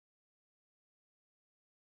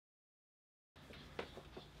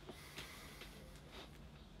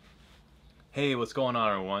Hey, what's going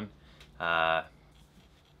on, everyone? Uh,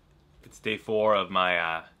 it's day 4 of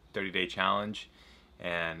my 30-day challenge,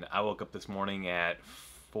 and I woke up this morning at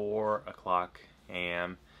 4 o'clock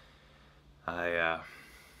a.m. I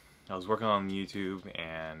was working on YouTube,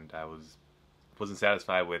 and wasn't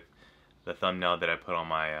satisfied with the thumbnail that I put on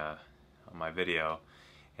my video,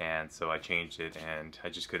 and so I changed it, and I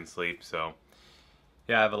just couldn't sleep. So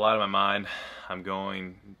yeah, I have a lot on my mind. I'm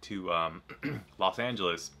going to Los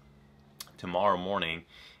Angeles tomorrow morning,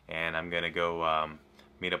 and I'm gonna go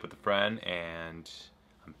meet up with a friend, and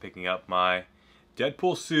I'm picking up my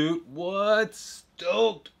Deadpool suit. What?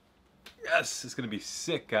 Stoked! Yes, it's gonna be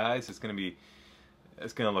sick, guys. It's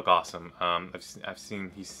gonna look awesome. I've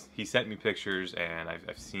seen he sent me pictures, and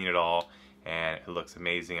I've seen it all, and it looks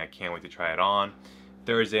amazing. I can't wait to try it on.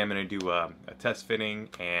 Thursday I'm gonna do a test fitting,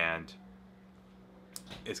 and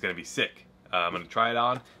it's gonna be sick. I'm gonna try it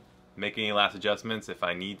on, make any last adjustments if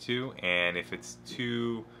I need to, and if it's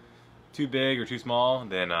too big or too small,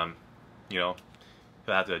 then you know,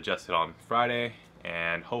 he'll have to adjust it on Friday,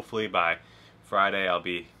 and hopefully by Friday I'll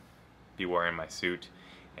be wearing my suit.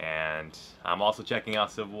 And I'm also checking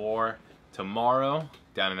out Civil War tomorrow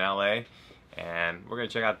down in LA, and we're gonna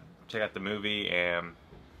check out the movie, and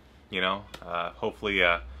hopefully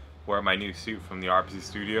wear my new suit from the RPC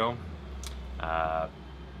studio.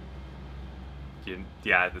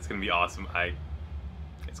 Yeah, it's gonna be awesome.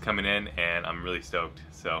 It's coming in, and I'm really stoked.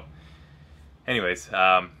 So anyways,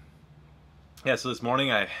 yeah, so this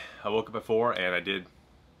morning I woke up at 4 and I did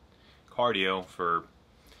cardio for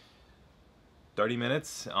 30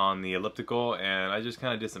 minutes on the elliptical, and I just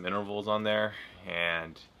kind of did some intervals on there,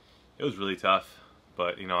 and it was really tough,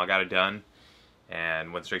 but I got it done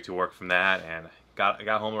and went straight to work from that, and I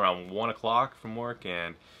got home around 1 o'clock from work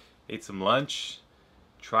and ate some lunch.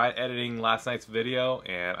 Tried editing last night's video,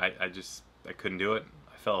 and I couldn't do it.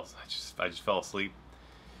 I just fell asleep.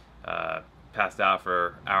 Passed out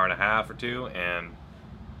for an hour and a half or two, and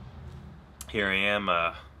here I am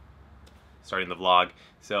starting the vlog.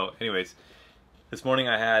 So anyways, this morning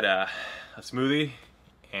I had a smoothie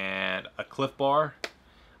and a Cliff Bar.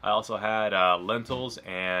 I also had lentils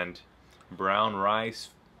and brown rice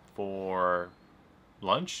for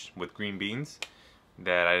lunch with green beans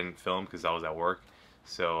that I didn't film because I was at work.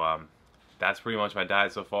 So that's pretty much my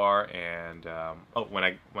diet so far. And oh, when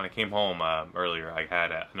I came home earlier, I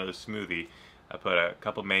had another smoothie. I put a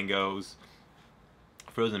couple mangoes,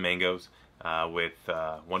 frozen mangoes, with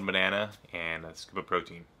 1 banana and a scoop of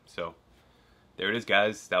protein. So there it is,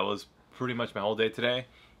 guys. That was pretty much my whole day today.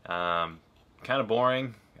 Kind of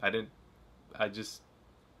boring. I'm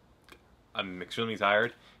extremely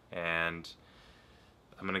tired, and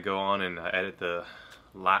I'm gonna go on and edit the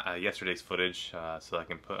yesterday's footage so I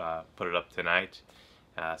can put it up tonight,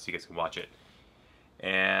 so you guys can watch it.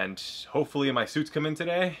 And hopefully my suits come in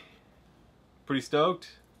today. Pretty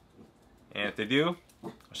stoked. And if they do,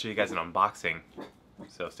 I'll show you guys an unboxing.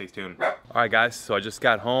 So stay tuned. Alright guys, so I just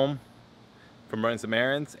got home from running some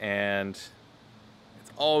errands, and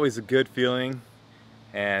it's always a good feeling,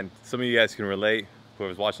 and some of you guys can relate,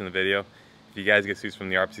 whoever's watching the video. If you guys get suits from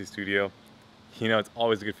the RPC studio, it's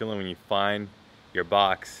always a good feeling when you find your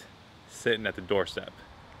box sitting at the doorstep.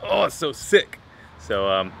 Oh, it's so sick.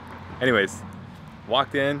 So anyways,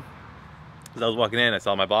 walked in. As I was walking in, I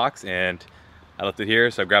saw my box, and I left it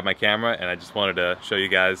here, so I grabbed my camera, and I just wanted to show you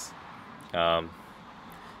guys what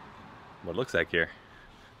it looks like here.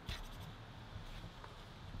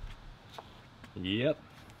 Yep.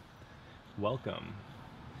 Welcome.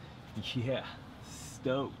 Yeah,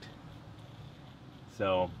 stoked.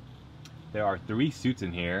 So there are 3 suits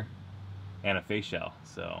in here and a face shell.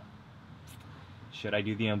 So should I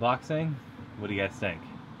do the unboxing? What do you guys think?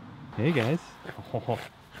 Hey guys.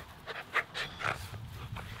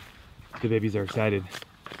 The babies are excited.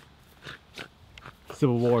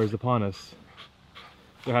 Civil War is upon us.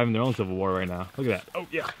 They're having their own Civil War right now. Look at that. Oh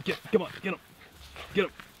yeah, come on, get them. Get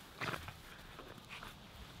them.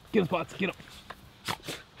 Get them, Spots, get them.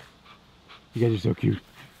 You guys are so cute.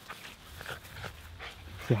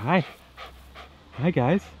 Say hi. Hi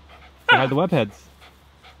guys. Say hi to the webheads.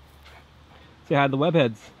 Say hi to the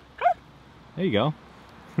webheads. There you go.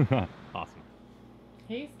 Awesome.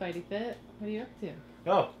 Hey Spideyfit, what are you up to?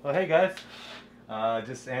 Oh, well, hey guys.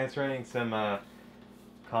 Just answering some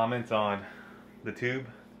comments on the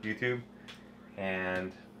YouTube,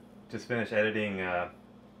 and just finished editing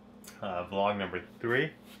vlog number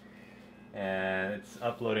 3, and it's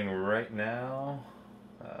uploading right now.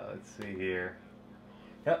 Let's see here.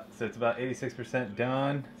 Yep, so it's about 86%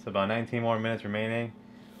 done, so about 19 more minutes remaining.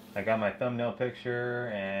 I got my thumbnail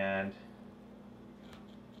picture, and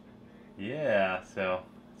yeah, so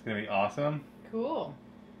It's gonna be awesome. Cool.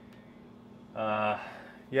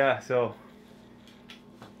 Yeah. So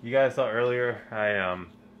you guys saw earlier,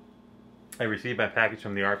 I received my package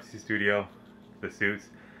from the RPC studio, the suits.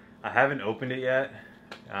 I haven't opened it yet.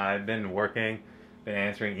 I've been working, been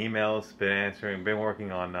answering emails, been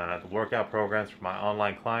working on the workout programs for my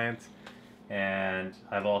online clients, and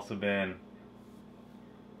I've also been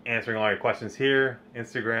answering all your questions here,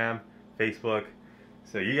 Instagram, Facebook.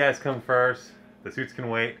 So you guys come first. The suits can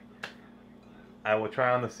wait. I will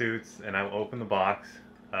try on the suits and I will open the box,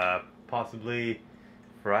 possibly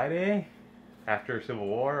Friday after Civil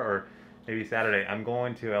War, or maybe Saturday. I'm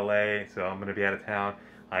going to LA, so I'm going to be out of town.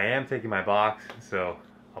 I am taking my box, so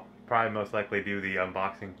I'll probably most likely do the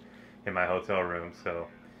unboxing in my hotel room. So,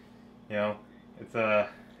 you know, it's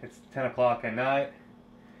 10 o'clock at night,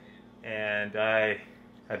 and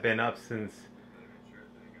I've been up since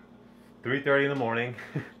 3:30 in the morning,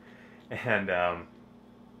 and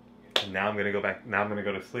now I'm gonna go back. Now I'm gonna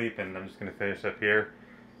go to sleep, and I'm just gonna finish up here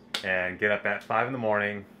and get up at 5 in the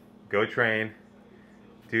morning, go train,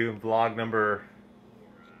 do vlog number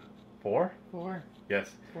 4. 4.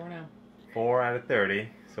 Yes. 4 now. 4 out of 30.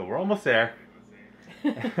 So we're almost there.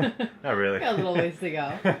 Not really. Got a little ways to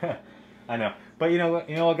go. I know, but you know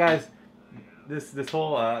what, guys. This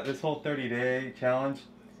whole 30-day challenge,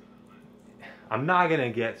 I'm not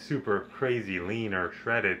gonna get super crazy lean or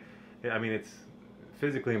shredded. I mean, it's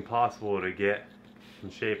physically impossible to get in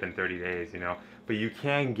shape in 30 days, you know. But you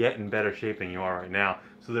can get in better shape than you are right now.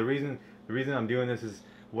 So the reason I'm doing this is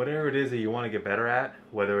whatever it is that you want to get better at,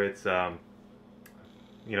 whether it's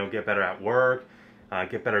you know, get better at work,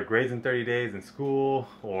 get better grades in 30 days in school,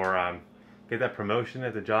 or get that promotion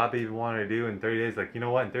at the job that you want to do in 30 days. Like, you know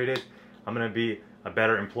what, in 30 days I'm going to be a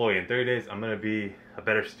better employee. In 30 days I'm going to be a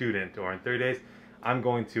better student. Or in 30 days I'm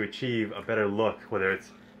going to achieve a better look, whether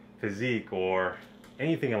it's physique or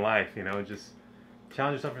anything in life. You know, just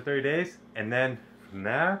challenge yourself for 30 days, and then from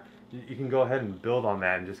there you can go ahead and build on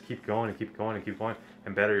that and just keep going and keep going and keep going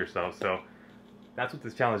and better yourself. So that's what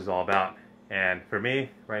this challenge is all about. And for me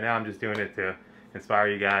right now, I'm just doing it to inspire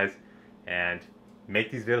you guys and make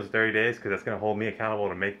these videos 30 days, because that's going to hold me accountable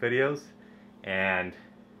to make videos and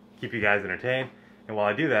keep you guys entertained. And while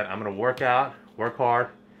I do that, I'm going to work out, work hard,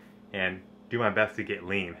 and do my best to get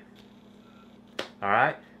lean.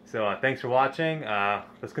 Alright, so thanks for watching.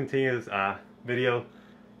 Let's continue this video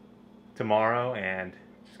tomorrow and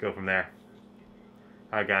just go from there.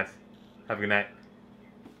 Alright guys, have a good night.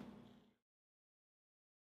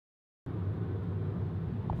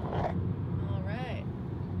 Alright.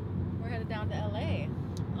 We're headed down to LA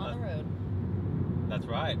on the road. That's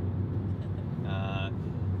right.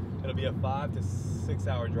 It'll be a 5 to 6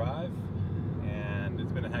 hour drive, and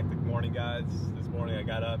it's been a hectic morning, guys. This morning I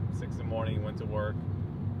got up 6 in the morning, went to work,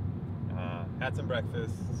 had some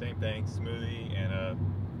breakfast, same thing, smoothie and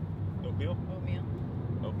oatmeal,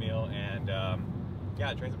 and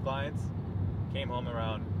yeah, trained some clients. Came home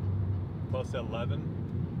around close to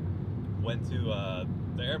 11. Went to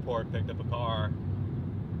the airport, picked up a car,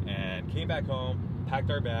 and came back home,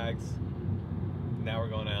 packed our bags. Now we're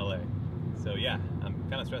going to LA. So yeah, I'm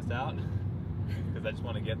kind of stressed out because I just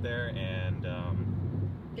want to get there and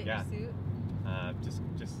get yeah, your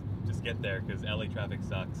suit. Just get there, because LA traffic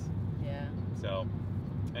sucks. Yeah. So,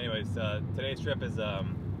 anyways, today's trip is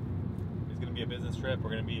going to be a business trip. We're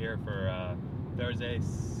going to be here for Thursday,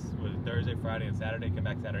 Friday, and Saturday. Come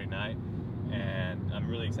back Saturday night, and I'm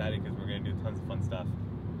really excited because we're going to do tons of fun stuff.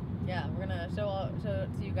 Yeah, we're gonna show it to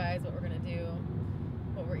you guys what we're gonna do,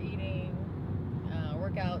 what we're eating,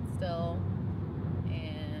 work out still,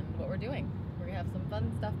 and what we're doing. We're gonna have some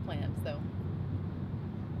fun stuff planned. So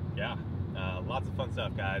yeah, lots of fun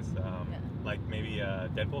stuff, guys. Yeah. Like maybe a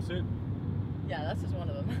Deadpool suit. Yeah, that's just one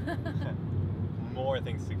of them. More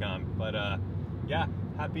things to come, but yeah,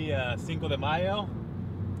 happy Cinco de Mayo.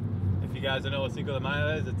 If you guys don't know what Cinco de Mayo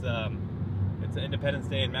is, it's an Independence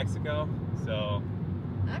Day in Mexico. So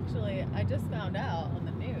actually, I just found out on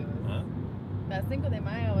the news that Cinco de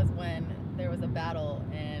Mayo was when there was a battle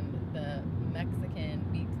and the Mexican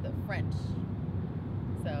beat the French.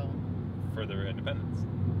 So for their independence.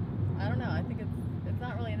 I don't know. I think it's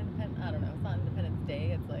not really an independent. I don't know. It's not Independence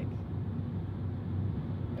Day. It's like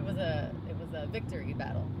it was a victory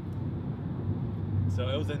battle. So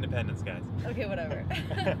it was independence, guys. Okay, whatever.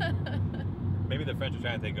 Maybe the French were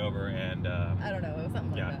trying to take over, and I don't know. It was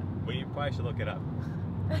something like that. Well, you probably should look it up.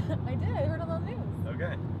 I did. I heard it on the news.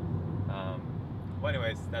 Okay. Well,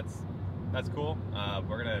 anyways, that's cool.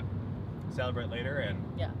 We're gonna celebrate later and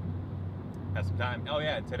yeah, have some time. Oh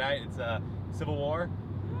yeah, tonight it's Civil War.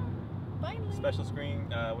 Finally. special screen.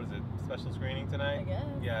 What is it? Special screening tonight? I guess.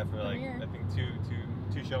 Yeah, for like Premiere. I think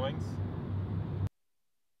two showings.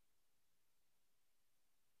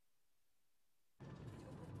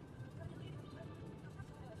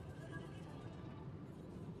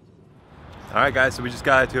 All right, guys. So we just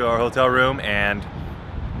got to our hotel room, and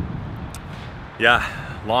yeah,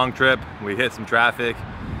 long trip. We hit some traffic.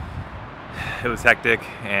 It was hectic,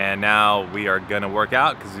 and now we are gonna work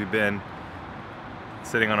out because we've been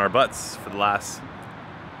sitting on our butts for the last,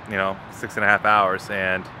 6.5 hours,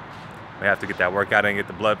 and we have to get that workout in, get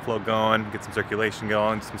the blood flow going, get some circulation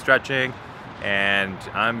going, some stretching, and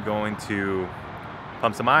I'm going to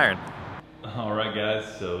pump some iron. All right,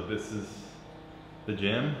 guys, so this is the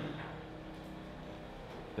gym.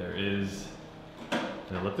 There is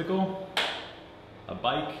an elliptical, a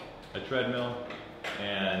bike, a treadmill,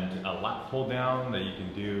 and a lat pull down that you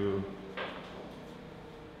can do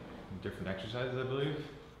different exercises, I believe.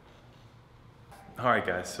 All right,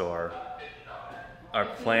 guys, so our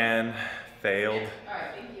plan failed.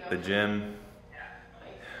 The gym,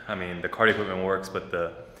 I mean, the cardio equipment works, but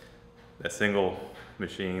the single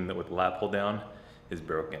machine with the lat pull down is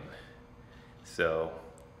broken. So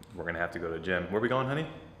we're gonna have to go to the gym. Where are we going, honey?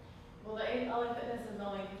 Well, the LA Fitness is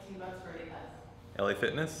only $15 for a day pass. LA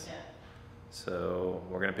Fitness? Yeah. So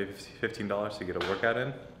we're gonna pay $15 to get a workout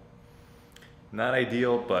in. Not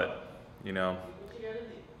ideal, but you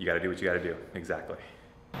gotta do what you gotta do. Exactly.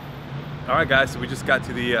 All right, guys, so we just got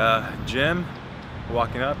to the gym,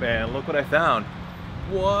 walking up, and look what I found.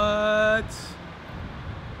 What?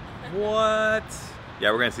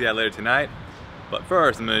 Yeah, we're gonna see that later tonight. But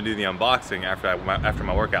first, I'm gonna do the unboxing after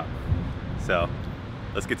my workout. So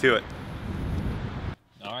let's get to it.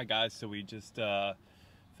 All right, guys, so we just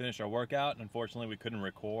finished our workout. Unfortunately, we couldn't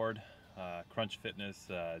record. Crunch Fitness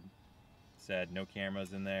said no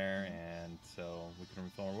cameras in there, and so we couldn't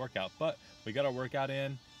film our workout. But we got our workout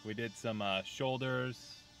in. We did some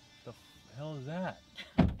shoulders. The hell is that?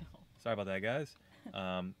 Sorry about that, guys.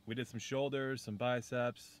 We did some shoulders, some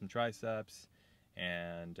biceps, some triceps,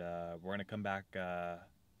 and we're gonna come back to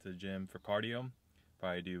the gym for cardio.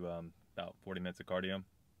 Probably do about 40 minutes of cardio.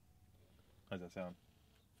 How does that sound?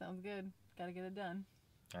 Sounds good. Gotta get it done.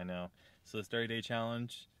 I know. So this 30-day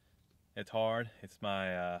challenge, it's hard. It's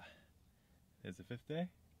my, is it 5th day?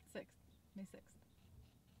 6th. May 6th.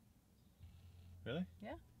 Really?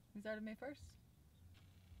 Yeah. We started May 1st.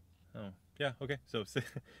 Oh, yeah, okay. So it's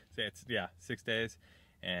 6 days,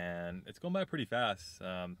 and it's going by pretty fast.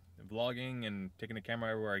 Vlogging and taking the camera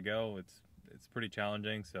everywhere I go, it's pretty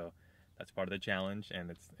challenging, so that's part of the challenge, and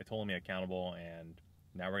it's holding me accountable. And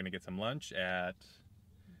now we're gonna get some lunch at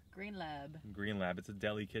Green Lab. Green Lab. It's a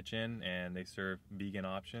deli kitchen, and they serve vegan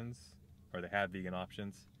options, or they have vegan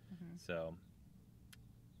options. So,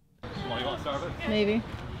 you want Starbucks? Maybe.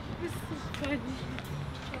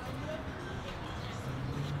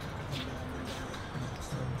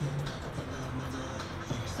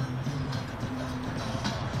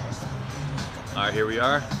 All right, here we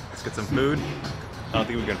are. Let's get some food. I don't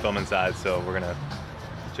think we can film inside, so we're gonna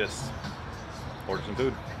just order some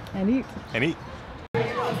food. And eat. And eat.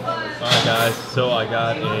 All right, guys, so I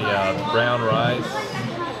got a brown rice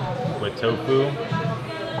with tofu,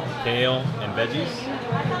 kale, and veggies.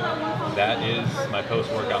 That is my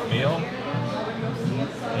post-workout meal.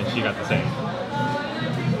 And she got the same.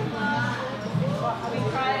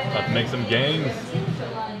 About to make some gains.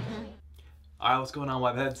 All right, what's going on,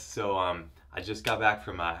 webheads? So I just got back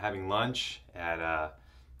from having lunch at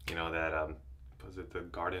was it the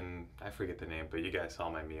garden? I forget the name, but you guys saw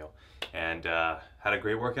my meal, and had a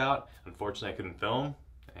great workout. Unfortunately, I couldn't film,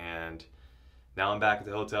 and now I'm back at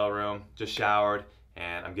the hotel room, just showered,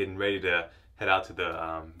 and I'm getting ready to head out to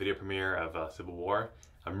the video premiere of Civil War.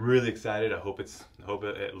 I'm really excited. I hope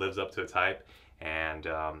it lives up to its hype, and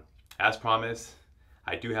as promised,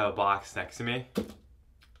 I do have a box next to me.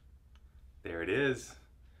 There it is.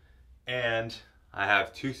 And I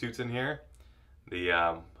have 2 suits in here.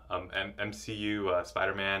 The MCU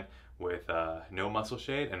Spider-Man with no muscle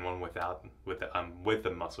shade, and one with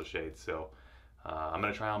the muscle shade. So I'm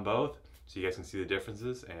gonna try on both so you guys can see the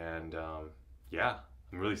differences. And yeah,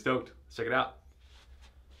 I'm really stoked. Let's check it out.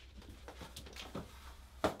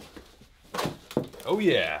 Oh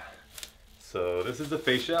yeah. So this is the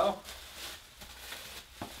face shell.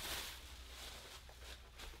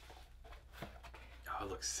 Oh, it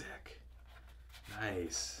looks sick.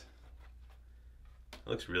 Nice. It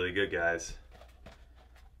looks really good, guys.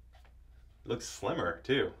 It looks slimmer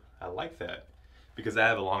too. I like that. Because I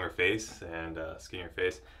have a longer face and skinnier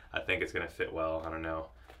face, I think it's gonna fit well. I don't know.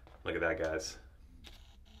 Look at that, guys.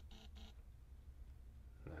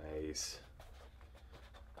 Nice.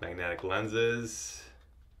 magnetic lenses.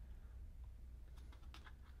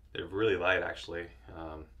 They're really light actually.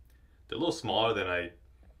 They're a little smaller than I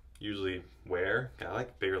usually wear. I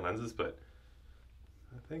like bigger lenses, but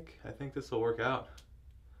I think this will work out.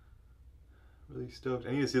 Really stoked.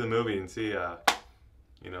 I need to see the movie and see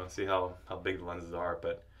you know, see how big the lenses are,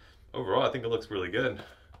 but overall I think it looks really good.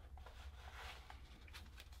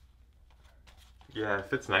 Yeah, it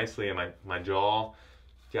fits nicely in my jaw,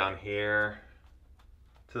 down here,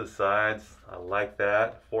 to the sides. I like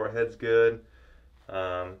that. Forehead's good.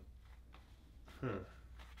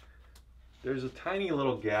 There's a tiny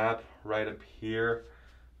little gap right up here,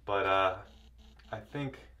 but I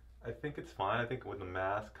think it's fine. I think when the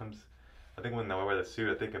mask comes, I think when I wear the suit,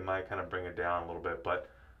 I think it might kind of bring it down a little bit, but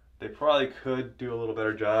they probably could do a little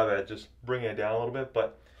better job at just bringing it down a little bit.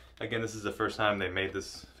 But again, this is the first time they made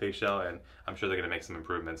this face shell, and I'm sure they're gonna make some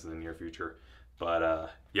improvements in the near future.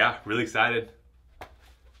 But yeah, really excited.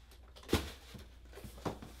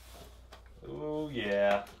 Oh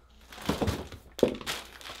yeah.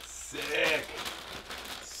 Sick.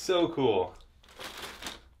 So cool.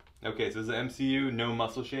 Okay, so this is the MCU, no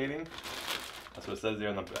muscle shading. That's what it says there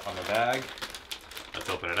on the bag. Let's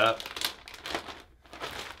open it up.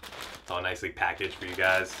 It's all nicely packaged for you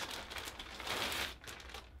guys.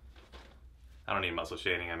 I don't need muscle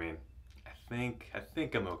shading. I mean, I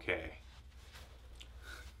think I'm okay.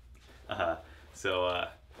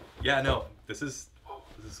 Yeah, no, this is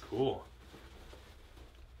cool.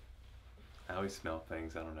 I always smell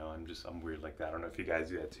things. I don't know. I'm weird like that. I don't know if you guys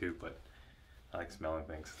do that too, but I like smelling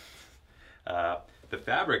things. The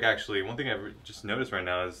fabric actually, one thing I've just noticed right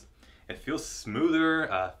now is it feels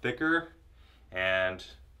smoother, thicker, and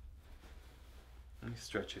let me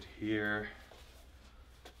stretch it here.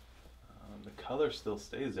 The color still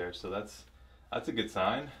stays there, so that's a good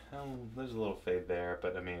sign. There's a little fade there,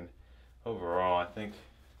 but I mean, overall, I think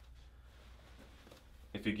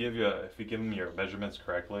if you give them your measurements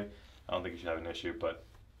correctly, I don't think you should have an issue. But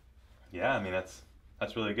yeah, I mean that's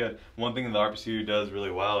really good. One thing the RPCU does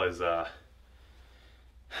really well is the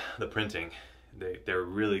printing. They're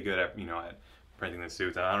really good at at printing the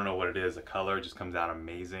suits. I don't know what it is. The color just comes out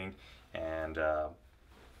amazing, and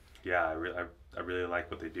yeah, I really like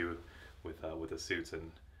what they do with the suits,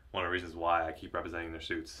 and one of the reasons why I keep representing their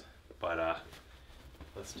suits. But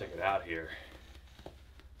let's check it out here.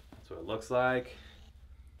 That's what it looks like.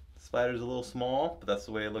 Spider's a little small, but that's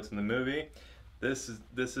the way it looks in the movie. This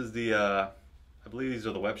is the I believe these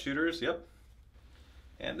are the web shooters. Yep.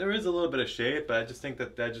 And there is a little bit of shade, but I just think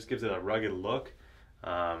that just gives it a rugged look.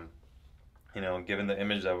 You know, given the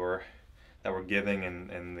image that we're giving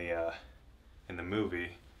in the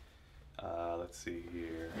movie. Let's see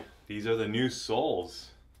here. These are the new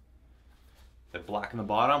soles. They're black in the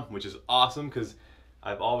bottom, which is awesome because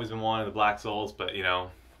I've always been wanting the black soles, but you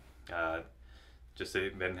know, just they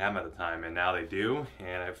didn't have them at the time, and now they do,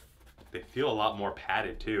 and they feel a lot more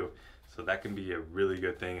padded too. So that can be a really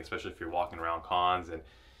good thing, especially if you're walking around cons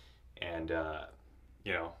and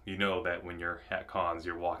you know that when you're at cons,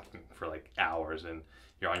 you're walking for like hours and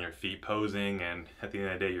you're on your feet posing, and at the end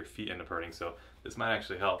of the day, your feet end up hurting. So this might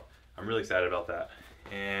actually help. I'm really excited about that.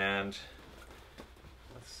 And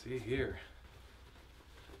let's see here.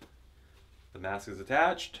 The mask is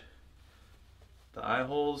attached. The eye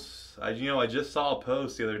holes. I just saw a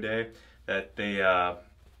post the other day that they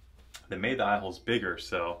made the eye holes bigger,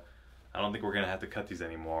 so I don't think we're gonna have to cut these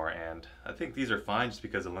anymore. And I think these are fine just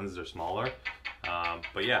because the lenses are smaller.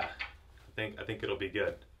 But yeah, I think it'll be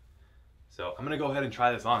good. So I'm gonna go ahead and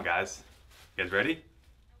try this on, guys. You guys ready?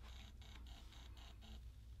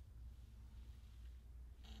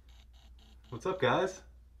 What's up, guys?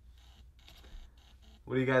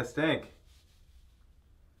 What do you guys think?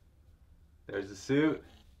 There's the suit.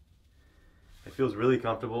 It feels really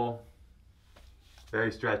comfortable.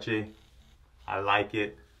 Very stretchy. I like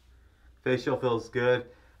it. Facial feels good.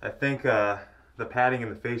 I think the padding in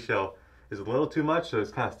the facial is a little too much, so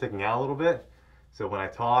it's kind of sticking out a little bit. So when I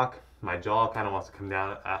talk, my jaw kind of wants to come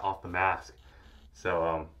down off the mask.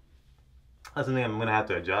 So that's something I'm gonna have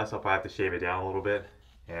to adjust. I'll probably have to shave it down a little bit.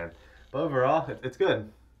 But overall, it's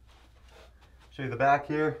good. Show you the back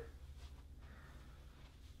here.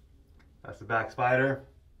 That's the back spider.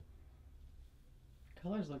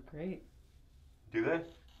 Colors look great. Do they?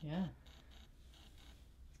 Yeah.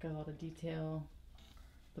 It's got a lot of detail.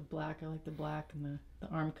 The black, I like the black, and the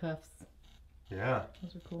arm cuffs. Yeah.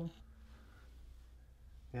 Those are cool.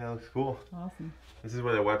 Yeah, it looks cool. Awesome. This is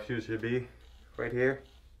where the web shoes should be, right here.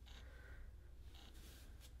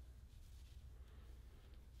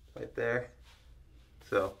 Right there.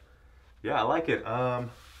 So, yeah, I like it.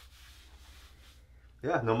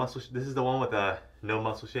 Yeah, no muscle. This is the one with no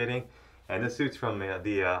muscle shading. And this suit's from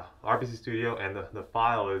the RPC Studio, and the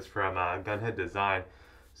file is from Gunhead Design.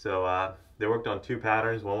 So they worked on 2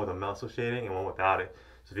 patterns, one with a muscle shading and one without it.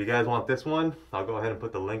 So if you guys want this one, I'll go ahead and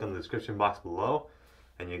put the link in the description box below,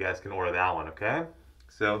 and you guys can order that one, okay?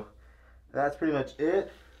 So that's pretty much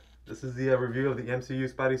it. This is the review of the MCU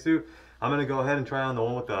Spidey suit. I'm gonna go ahead and try on the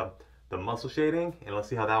one with the muscle shading, and let's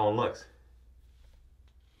see how that one looks.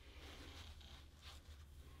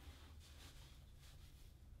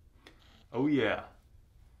 Oh yeah.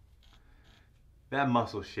 That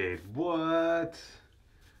muscle shade. What?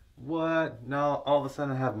 What? Now all of a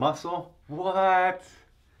sudden I have muscle? What?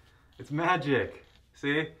 It's magic.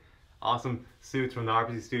 See? Awesome suits from the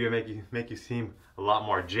RPC Studio make you seem a lot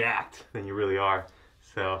more jacked than you really are.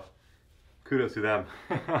 So kudos to them.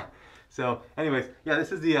 So anyways, yeah,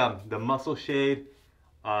 this is the muscle shade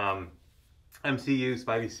MCU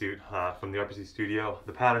Spidey suit from the RPC Studio.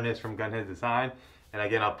 The pattern is from Gunhead Design. And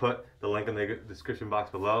again, I'll put the link in the description box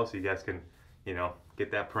below so you guys can, you know, get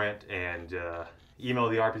that print and email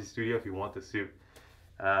the RPC Studio if you want the suit.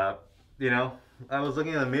 You know, I was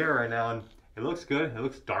looking in the mirror right now and it looks good. It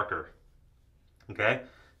looks darker. Okay,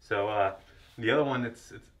 so the other one,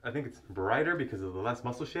 I think it's brighter because of the less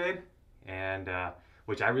muscle shade, and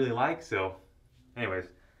which I really like. So, anyways,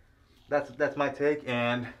 that's my take.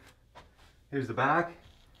 And here's the back.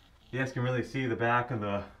 You guys can really see the back and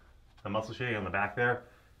the muscle shade on the back there.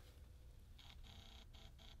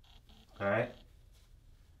 Alright.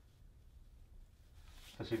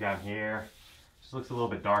 Especially down here. Just looks a little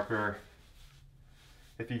bit darker.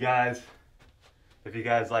 If you guys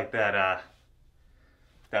like that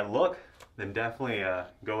that look, then definitely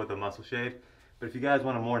go with the muscle shade. But if you guys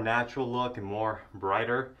want a more natural look and more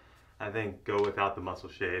brighter, I think go without the muscle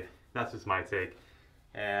shade. That's just my take.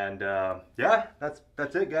 And yeah,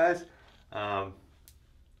 that's it, guys.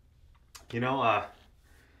 You know,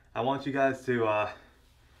 I want you guys to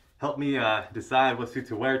help me decide what suit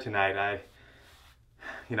to wear tonight.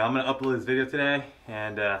 I'm gonna upload this video today,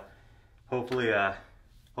 and hopefully I'll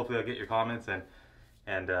get your comments,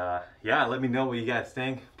 and yeah, let me know what you guys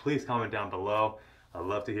think. Please comment down below. I'd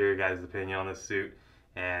love to hear your guys' opinion on this suit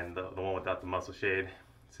and the one without the muscle shade.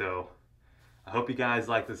 So I hope you guys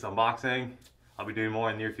like this unboxing. I'll be doing more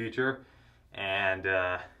in the near future, and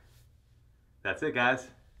that's it, guys.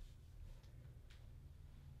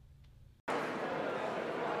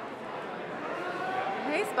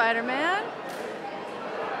 Hey, Spider-Man.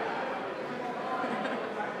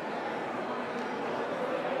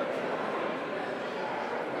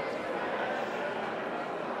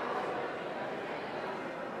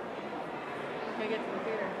 Okay, get to the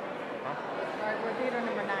theater. Huh? Alright, we're theater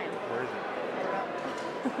number 9. Where is it?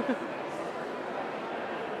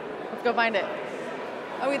 Let's go find it.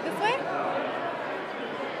 Oh, wait, this way?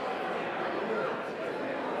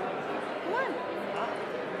 Come on.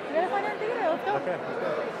 We gotta find our theater. Let's go. Okay, let's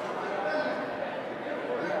go.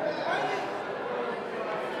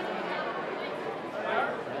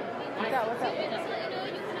 What's up? What's up?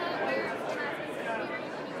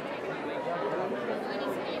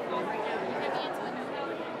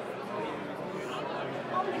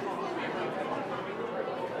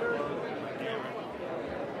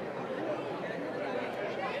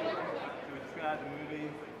 The movie,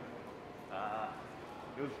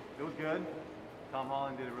 it was good. Tom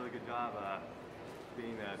Holland did a really good job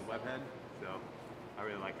being the webhead, so I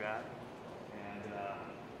really like that. And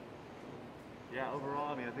yeah,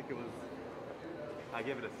 overall, I mean, I think I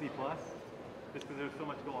give it a C+, just because there's so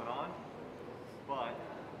much going on. But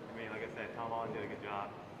I mean, like I said, Tom Holland did a good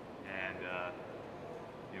job, and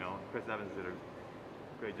Chris Evans did a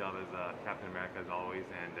great job as Captain America as always.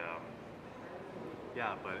 And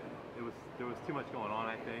yeah, but there was too much going on,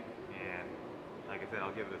 I think, and like I said,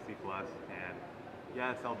 I'll give it a C+. And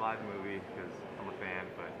yes, I'll buy the movie because I'm a fan,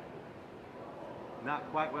 but not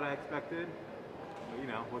quite what I expected.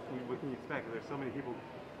 But, what can you expect? There's so many people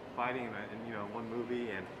fighting in one movie,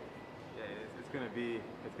 and it's gonna be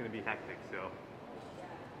hectic. So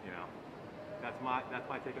that's my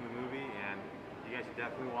take on the movie, and you guys should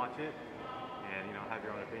definitely watch it and have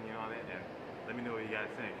your own opinion on it, and let me know what you guys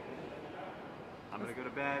think. I'm gonna go to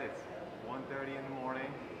bed. It's 1:30 in the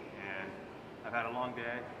morning, and I've had a long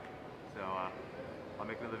day, so I'll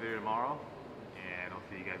make another video tomorrow, and I'll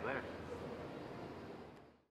see you guys later.